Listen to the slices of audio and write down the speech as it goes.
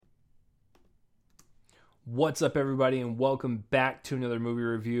What's up, everybody, and welcome back to another movie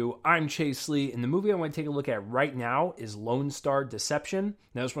review. I'm Chase Lee, and the movie I want to take a look at right now is Lone Star Deception.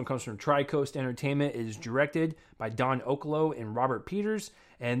 Now, this one comes from Tri-Coast Entertainment. It is directed by Don Ocolo and Robert Peters,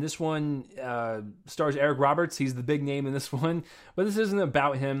 and this one stars Eric Roberts. He's the big name in this one, but this isn't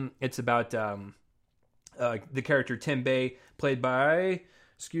about him. It's about the character Tim Bay, played by...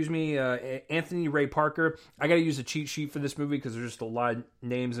 Anthony Ray Parker. I got to use a cheat sheet for this movie because there's just a lot of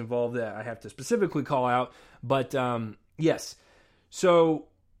names involved that I have to specifically call out. But yes. So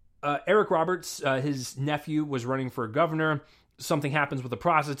Eric Roberts, his nephew, was running for governor. Something happens with a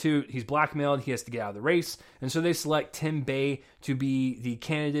prostitute. He's blackmailed. He has to get out of the race. And so they select Tim Bay to be the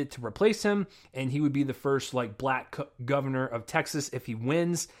candidate to replace him. And he would be the first black governor of Texas if he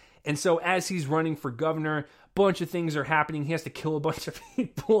wins. And so as he's running for governor, bunch of things are happening. He has to kill a bunch of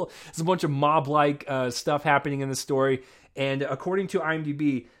people. There's a bunch of mob-like stuff happening in the story. And according to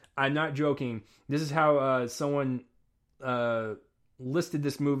IMDb, I'm not joking, this is how someone listed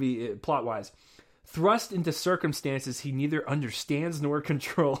this movie plot-wise. Thrust into circumstances he neither understands nor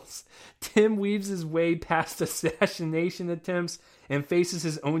controls, Tim weaves his way past assassination attempts and faces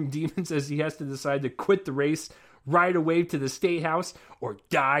his own demons as he has to decide to quit the race, ride a wave to the state house, or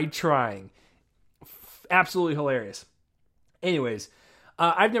die trying. Absolutely hilarious. Anyways,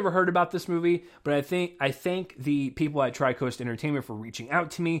 I've never heard about this movie, but I thank the people at Tri-Coast Entertainment for reaching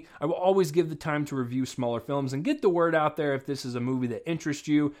out to me. I will always give the time to review smaller films and get the word out there if this is a movie that interests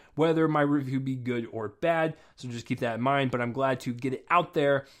you, whether my review be good or bad. So just keep that in mind, but I'm glad to get it out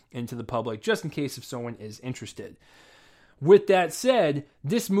there into the public just in case if someone is interested. With that said,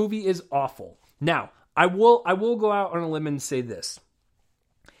 this movie is awful. Now, I will go out on a limb and say this.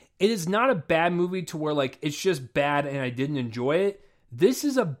 It is not a bad movie to where it's just bad and I didn't enjoy it. This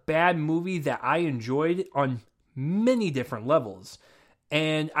is a bad movie that I enjoyed on many different levels.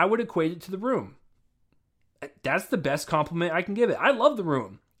 And I would equate it to The Room. That's the best compliment I can give it. I love The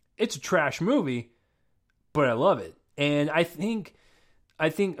Room. It's a trash movie, but I love it. And I think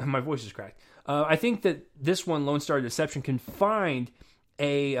my voice is cracked. I think that this one, Lone Star Deception, can find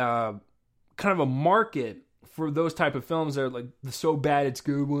a kind of a market for those type of films that are so bad it's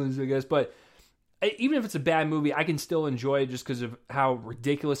good ones, I guess. But even if it's a bad movie, I can still enjoy it just because of how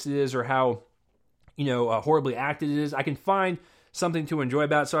ridiculous it is or how horribly acted it is. I can find something to enjoy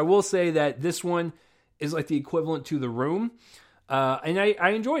about it. So I will say that this one is the equivalent to The Room, and I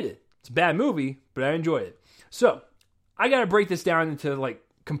enjoyed it. It's a bad movie, but I enjoyed it. So I got to break this down into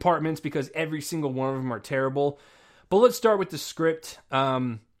compartments because every single one of them are terrible. But let's start with the script.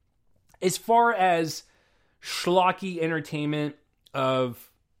 As far as schlocky entertainment of,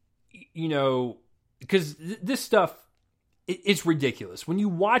 because this stuff, it's ridiculous. When you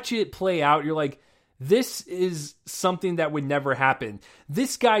watch it play out, you're like, this is something that would never happen.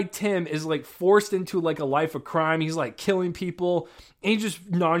 This guy, Tim, is forced into a life of crime. He's killing people, and he's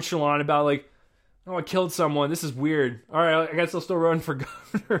just nonchalant about oh, I killed someone. This is weird. All right, I guess I'll still run for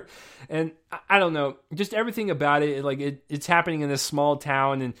governor. And I don't know, just everything about it. It's happening in this small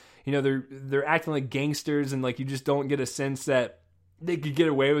town, and they're acting like gangsters, and you just don't get a sense that they could get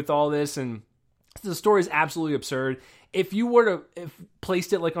away with all this. And the story is absolutely absurd. If you were to have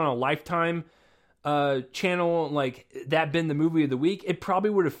placed it on a Lifetime channel, that been the movie of the week, it probably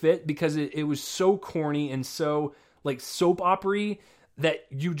would have fit because it was so corny and so soap opera-y that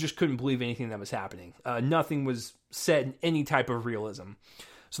you just couldn't believe anything that was happening. Nothing was set in any type of realism.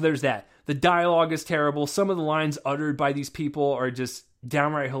 So there's that. The dialogue is terrible. Some of the lines uttered by these people are just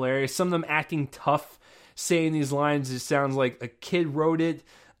downright hilarious. Some of them acting tough, saying these lines, it sounds like a kid wrote it.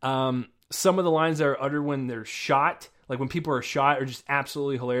 Some of the lines that are uttered when they're shot, when people are shot, are just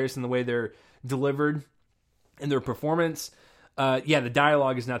absolutely hilarious in the way they're delivered in their performance. The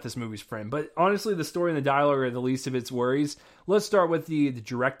dialogue is not this movie's friend. But honestly, the story and the dialogue are the least of its worries. Let's start with the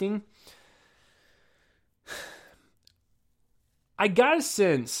directing. I got a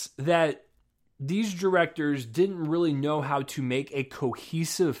sense that these directors didn't really know how to make a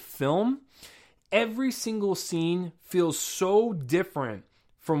cohesive film. Every single scene feels so different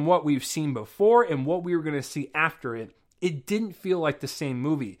from what we've seen before and what we were going to see after it. It didn't feel like the same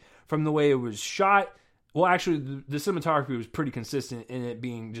movie. From the way it was shot, well, actually, the cinematography was pretty consistent in it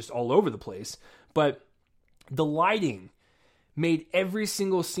being just all over the place. But the lighting made every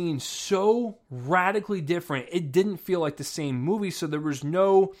single scene so radically different. It didn't feel like the same movie, so there was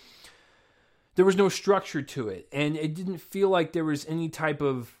no structure to it. And it didn't feel like there was any type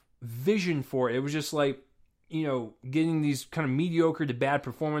of vision for it. It was just getting these kind of mediocre to bad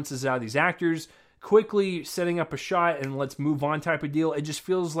performances out of these actors, quickly setting up a shot and let's move on type of deal. It just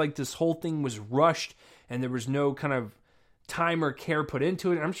feels like this whole thing was rushed and there was no kind of time or care put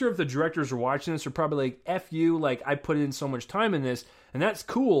into it. I'm sure if the directors are watching this, they're probably like, F you, like, I put in so much time in this, and that's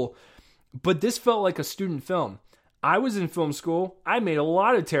cool. But this felt like a student film. I was in film school. I made a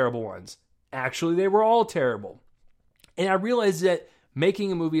lot of terrible ones. Actually, they were all terrible. And I realized that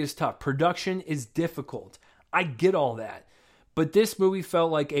making a movie is tough. Production is difficult. I get all that. But this movie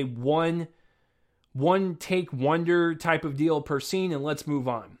felt like a one take wonder type of deal per scene, and let's move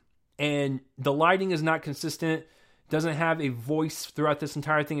on. And the lighting is not consistent. Doesn't have a voice throughout this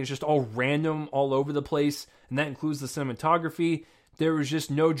entire thing. It's just all random all over the place. And that includes the cinematography. There was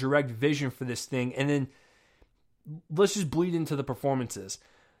just no direct vision for this thing. And then let's just bleed into the performances.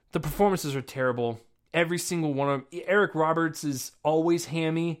 The performances are terrible. Every single one of them. Eric Roberts is always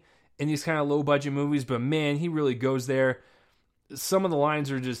hammy in these kind of low budget movies, but man, he really goes there. Some of the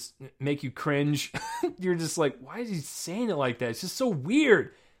lines are just make you cringe. You're just like, why is he saying it like that? It's just so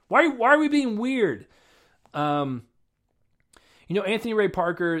weird. Why are we being weird? Anthony Ray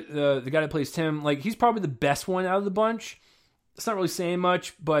Parker, the guy that plays Tim, like, he's probably the best one out of the bunch. It's not really saying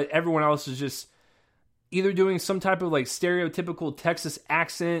much, but everyone else is just either doing some type of like stereotypical Texas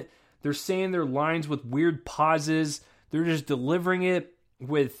accent. They're saying their lines with weird pauses. They're just delivering it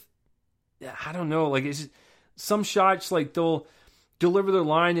with, I don't know, like, it's just, some shots, like, they'll deliver their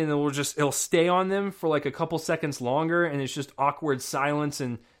line and it'll stay on them for like a couple seconds longer, and it's just awkward silence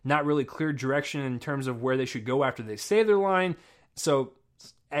and not really clear direction in terms of where they should go after they say their line. So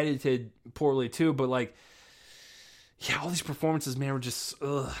it's edited poorly too, but like, yeah, all these performances, man, were just,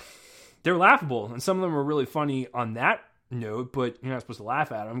 they're laughable, and some of them are really funny on that note, but you're not supposed to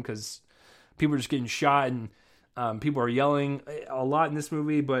laugh at them because people are just getting shot and people are yelling a lot in this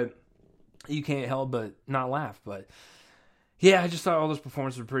movie, but you can't help but not laugh. But yeah, I just thought all those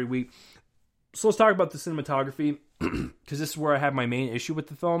performances were pretty weak. So let's talk about the cinematography, because this is where I have my main issue with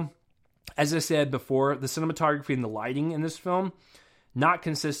the film. As I said before, the cinematography and the lighting in this film, not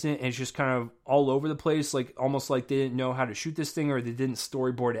consistent, and it's just kind of all over the place, like almost like they didn't know how to shoot this thing or they didn't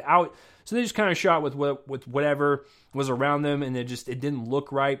storyboard it out. So they just kind of shot with whatever was around them, and it didn't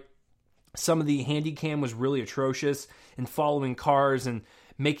look right. Some of the handy cam was really atrocious in following cars and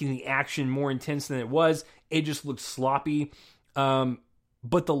making the action more intense than it was. It just looked sloppy.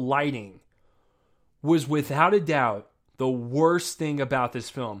 But the lighting was without a doubt the worst thing about this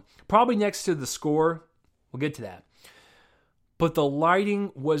film. Probably next to the score. We'll get to that. But the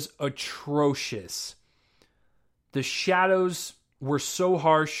lighting was atrocious. The shadows were so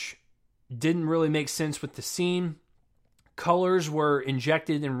harsh, didn't really make sense with the scene. Colors were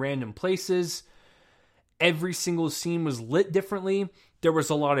injected in random places. Every single scene was lit differently. There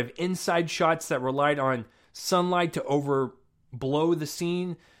was a lot of inside shots that relied on sunlight to overblow the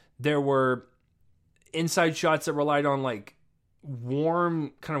scene. There were inside shots that relied on like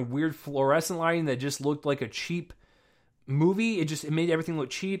warm, kind of weird fluorescent lighting that just looked like a cheap movie. It made everything look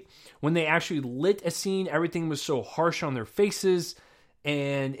cheap. When they actually lit a scene, everything was so harsh on their faces,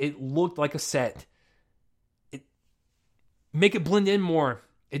 and it looked like a set. Make it blend in more.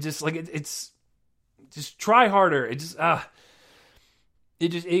 It just like it's just try harder. It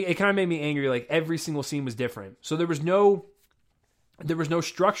kind of made me angry. Like every single scene was different, so there was no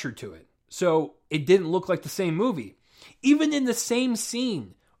structure to it. So it didn't look like the same movie. Even in the same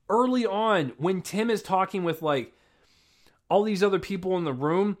scene early on, when Tim is talking with like all these other people in the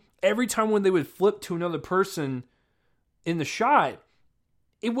room, every time when they would flip to another person in the shot,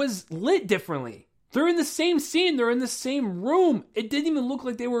 it was lit differently. They're in the same scene. They're in the same room. It didn't even look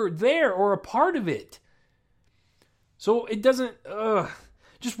like they were there or a part of it. So it doesn't...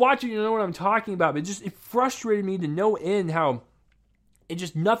 just watch it, you know what I'm talking about. But it frustrated me to no end how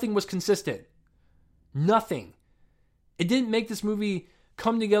nothing was consistent. Nothing. It didn't make this movie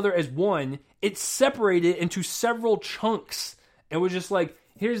come together as one. It separated into several chunks. It was just like,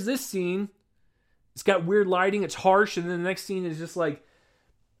 here's this scene. It's got weird lighting. It's harsh. And then the next scene is just like,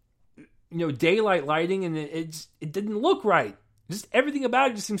 daylight lighting, and it didn't look right. Just everything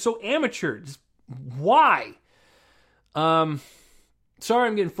about it just seemed so amateur. Just why? Sorry,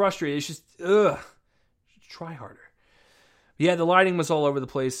 I'm getting frustrated. It's just try harder. Yeah, the lighting was all over the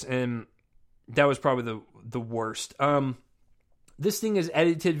place, and that was probably the worst. This thing is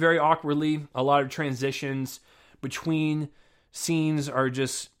edited very awkwardly. A lot of transitions between scenes are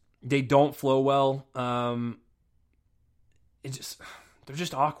just, they don't flow well. They're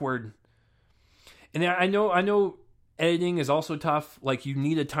just awkward. And I know editing is also tough. Like, you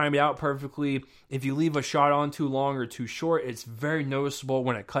need to time it out perfectly. If you leave a shot on too long or too short, it's very noticeable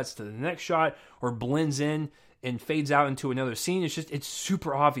when it cuts to the next shot or blends in and fades out into another scene. It's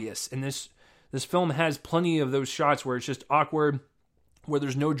super obvious. And this film has plenty of those shots where it's just awkward. where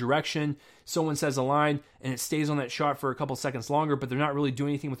there's no direction. Someone says a line and it stays on that shot for a couple seconds longer, but they're not really doing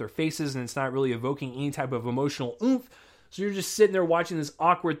anything with their faces and it's not really evoking any type of emotional oomph. So you're just sitting there watching this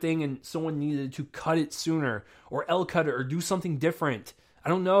awkward thing and someone needed to cut it sooner or cut it or do something different. I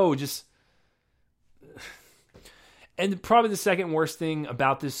don't know, just... And probably the second worst thing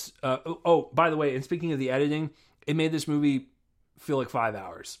about this... by the way, and speaking of the editing, it made this movie feel like 5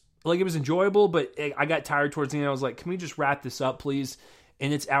 hours. Like, it was enjoyable, but I got tired towards the end. I was like, can we just wrap this up, please?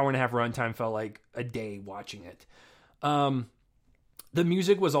 And its hour and a half runtime felt like a day watching it. The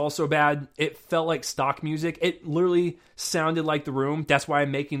music was also bad. It felt like stock music. It literally sounded like The Room. That's why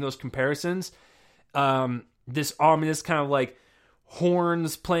I'm making those comparisons. This ominous kind of like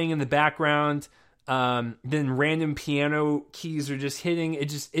horns playing in the background. Then random piano keys are just hitting.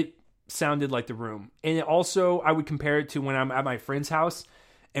 It sounded like The Room. And it also, I would compare it to when I'm at my friend's house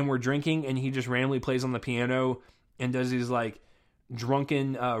and we're drinking and he just randomly plays on the piano and does these like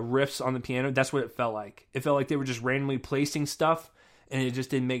drunken riffs on the piano. That's what it felt like. It felt like they were just randomly placing stuff and it just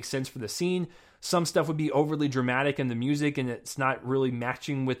didn't make sense for the scene. Some stuff would be overly dramatic in the music and it's not really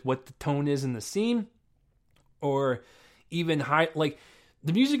matching with what the tone is in the scene. Or even like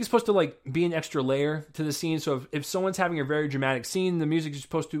the music is supposed to like be an extra layer to the scene. So if someone's having a very dramatic scene, the music is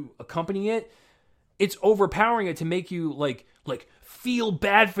supposed to accompany it. It's overpowering it to make you like feel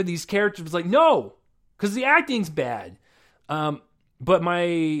bad for these characters. It's like, no, because the acting's bad. But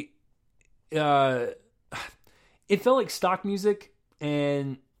it felt like stock music.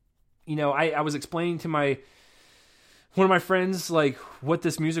 And, you know, I was explaining to one of my friends, like, what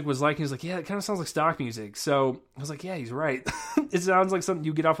this music was like. He was like, yeah, it kind of sounds like stock music. So I was like, yeah, he's right. It sounds like something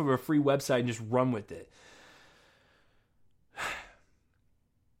you get off of a free website and just run with it.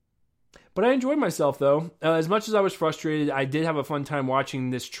 But I enjoyed myself, though. As much as I was frustrated, I did have a fun time watching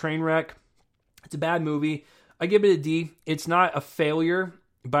this train wreck. It's a bad movie. I give it a D. It's not a failure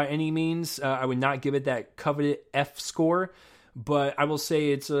by any means. I would not give it that coveted F score. But I will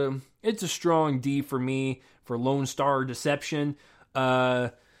say it's a strong D for me for Lone Star Deception.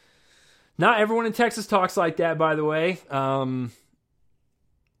 Not everyone in Texas talks like that, by the way. I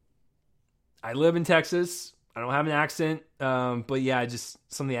live in Texas. I don't have an accent. But yeah, just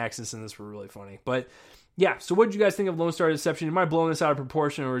some of the accents in this were really funny. But yeah, so what did you guys think of Lone Star Deception? Am I blowing this out of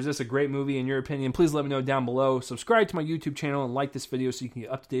proportion, or is this a great movie in your opinion? Please let me know down below. Subscribe to my YouTube channel and like this video so you can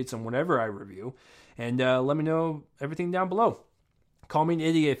get up-to-dates on whatever I review. And let me know everything down below. Call me an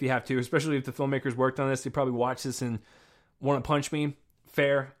idiot if you have to, especially if the filmmakers worked on this. They probably watch this and want to punch me.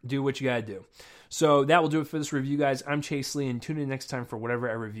 Fair. Do what you got to do. So that will do it for this review, guys. I'm Chase Lee, and tune in next time for whatever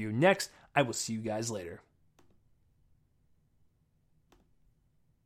I review next. I will see you guys later.